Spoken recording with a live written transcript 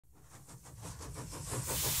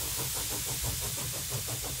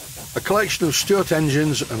A collection of Stuart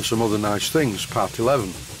engines and some other nice things, part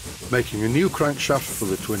 11. Making a new crankshaft for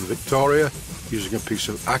the Twin Victoria using a piece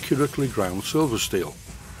of accurately ground silver steel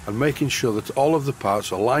and making sure that all of the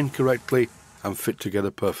parts are lined correctly and fit together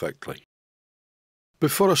perfectly.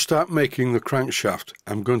 Before I start making the crankshaft,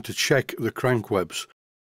 I'm going to check the crank webs,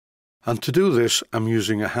 and to do this I'm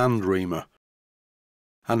using a hand reamer.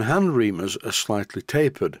 And hand reamers are slightly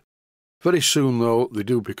tapered. Very soon though they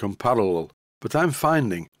do become parallel, but I'm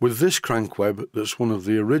finding with this crank web that's one of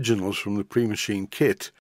the originals from the pre-machine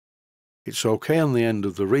kit, it's okay on the end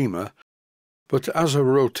of the reamer, but as I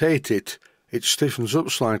rotate it, it stiffens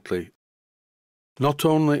up slightly. Not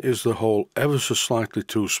only is the hole ever so slightly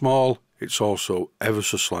too small, it's also ever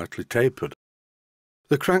so slightly tapered.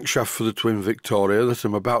 The crankshaft for the Twin Victoria that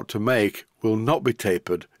I'm about to make will not be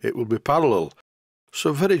tapered, it will be parallel,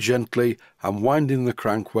 so very gently I'm winding the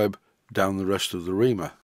crank web down the rest of the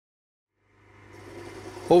reamer.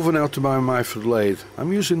 Over now to my Myford lathe.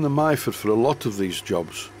 I'm using the Myford for a lot of these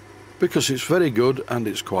jobs because it's very good and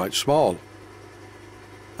it's quite small.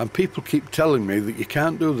 And people keep telling me that you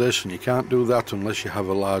can't do this and you can't do that unless you have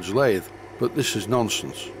a large lathe, but this is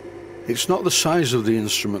nonsense. It's not the size of the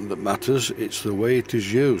instrument that matters, it's the way it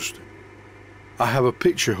is used. I have a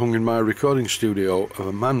picture hung in my recording studio of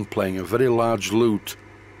a man playing a very large lute,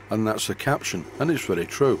 and that's the caption, and it's very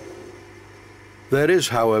true. There is,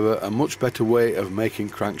 however, a much better way of making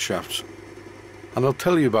crankshafts, and I'll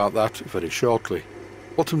tell you about that very shortly.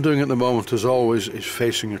 What I'm doing at the moment, as always, is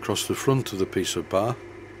facing across the front of the piece of bar,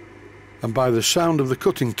 and by the sound of the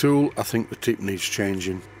cutting tool I think the tip needs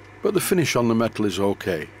changing, but the finish on the metal is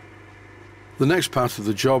okay. The next part of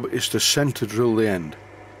the job is to centre drill the end.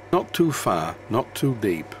 Not too far, not too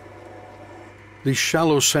deep. These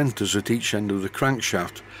shallow centres at each end of the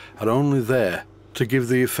crankshaft are only there to give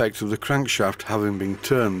the effect of the crankshaft having been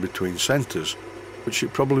turned between centres, which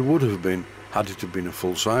it probably would have been had it have been a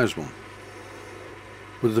full-size one.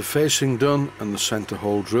 With the facing done and the centre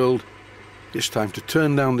hole drilled, it's time to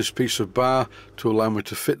turn down this piece of bar to allow me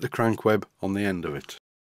to fit the crank web on the end of it.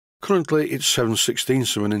 Currently it's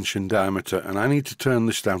 7/16 of an inch in diameter and I need to turn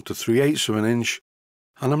this down to 3/8 of an inch,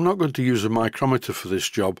 and I'm not going to use a micrometer for this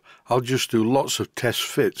job, I'll just do lots of test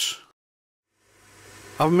fits.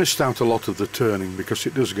 I've missed out a lot of the turning because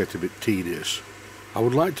it does get a bit tedious. I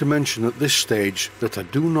would like to mention at this stage that I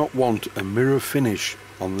do not want a mirror finish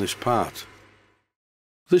on this part.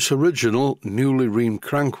 This original newly reamed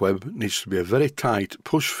crank web needs to be a very tight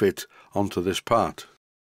push fit onto this part.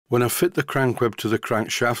 When I fit the crank web to the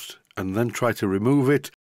crankshaft and then try to remove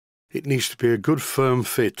it, it needs to be a good firm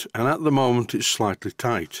fit, and at the moment it's slightly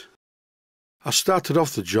tight. I started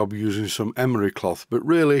off the job using some emery cloth, but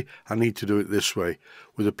really I need to do it this way,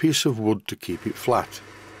 with a piece of wood to keep it flat.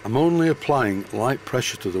 I'm only applying light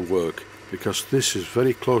pressure to the work because this is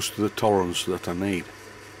very close to the tolerance that I need.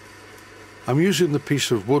 I'm using the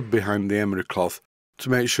piece of wood behind the emery cloth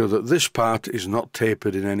to make sure that this part is not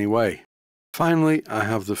tapered in any way. Finally, I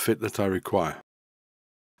have the fit that I require.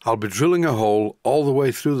 I'll be drilling a hole all the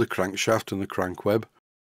way through the crankshaft and the crank web.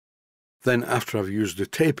 Then after I've used a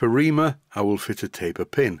taper reamer, I will fit a taper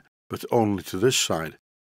pin, but only to this side.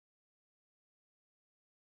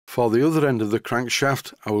 For the other end of the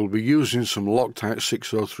crankshaft, I will be using some Loctite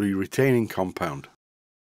 603 retaining compound.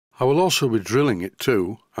 I will also be drilling it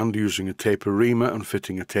too, and using a taper reamer and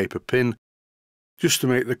fitting a taper pin, just to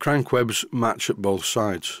make the crank webs match at both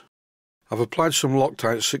sides. I've applied some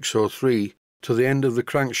Loctite 603 to the end of the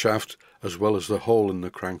crankshaft as well as the hole in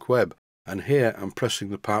the crank web, and here I'm pressing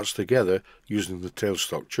the parts together using the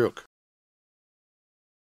tailstock chuck.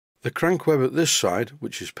 The crank web at this side,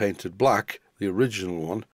 which is painted black, the original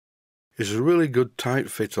one, is a really good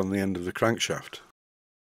tight fit on the end of the crankshaft.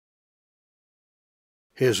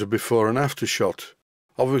 Here's a before and after shot.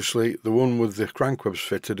 Obviously the one with the crank webs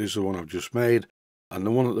fitted is the one I've just made, and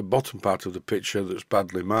the one at the bottom part of the picture that's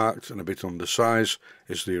badly marked and a bit undersized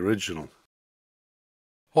is the original.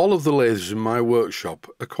 All of the lathes in my workshop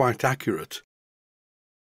are quite accurate.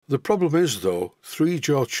 The problem is though,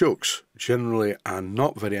 3-jaw chucks generally are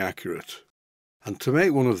not very accurate, and to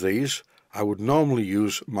make one of these I would normally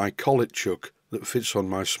use my collet chuck that fits on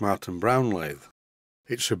my Smart & Brown lathe.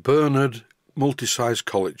 It's a Bernard multi-size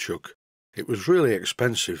collet chuck. It was really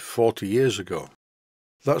expensive 40 years ago.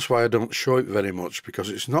 That's why I don't show it very much, because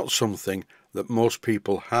it's not something that most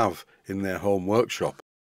people have in their home workshop.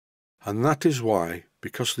 And that is why,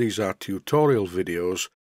 because these are tutorial videos,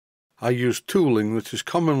 I use tooling that is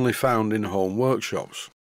commonly found in home workshops.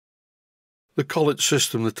 The collet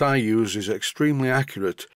system that I use is extremely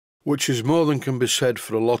accurate, which is more than can be said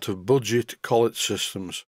for a lot of budget collet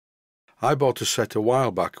systems. I bought a set a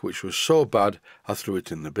while back which was so bad I threw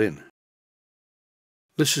it in the bin.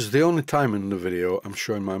 This is the only time in the video I'm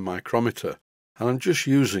showing my micrometer, and I'm just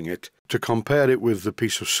using it to compare it with the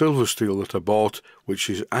piece of silver steel that I bought, which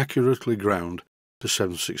is accurately ground to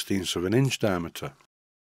 7/16 of an inch diameter.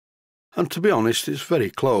 And to be honest, it's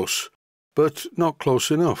very close, but not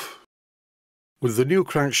close enough. With the new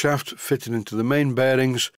crankshaft fitting into the main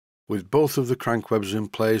bearings, with both of the crank webs in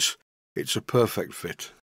place, it's a perfect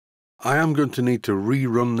fit. I am going to need to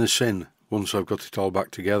rerun this in once I've got it all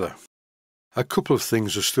back together. A couple of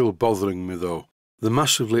things are still bothering me though. The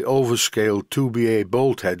massively overscaled 2BA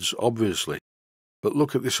bolt heads, obviously. But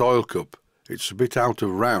look at this oil cup. It's a bit out of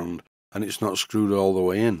round and it's not screwed all the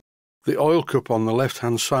way in. The oil cup on the left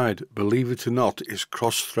hand side, believe it or not, is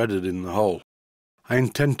cross-threaded in the hole. I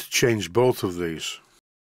intend to change both of these.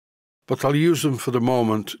 But I'll use them for the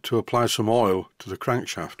moment to apply some oil to the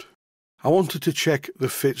crankshaft. I wanted to check the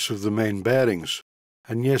fits of the main bearings,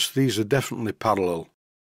 and yes, these are definitely parallel.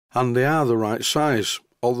 And they are the right size,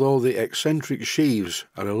 although the eccentric sheaves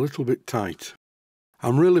are a little bit tight.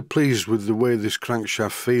 I'm really pleased with the way this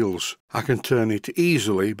crankshaft feels. I can turn it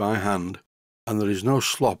easily by hand, and there is no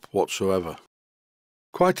slop whatsoever.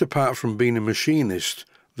 Quite apart from being a machinist,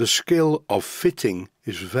 the skill of fitting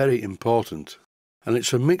is very important, and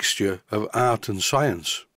it's a mixture of art and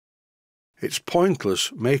science. It's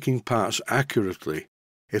pointless making parts accurately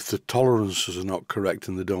if the tolerances are not correct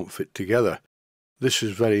and they don't fit together. This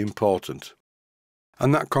is very important.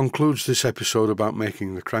 And that concludes this episode about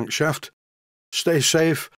making the crankshaft. Stay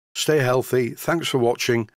safe, stay healthy, thanks for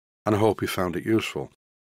watching, and I hope you found it useful.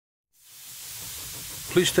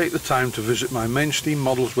 Please take the time to visit my Mainsteam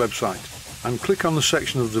Models website and click on the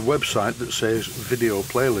section of the website that says Video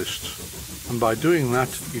Playlists. And by doing that,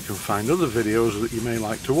 you can find other videos that you may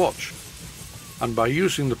like to watch. And by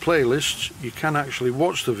using the playlists, you can actually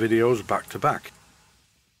watch the videos back to back.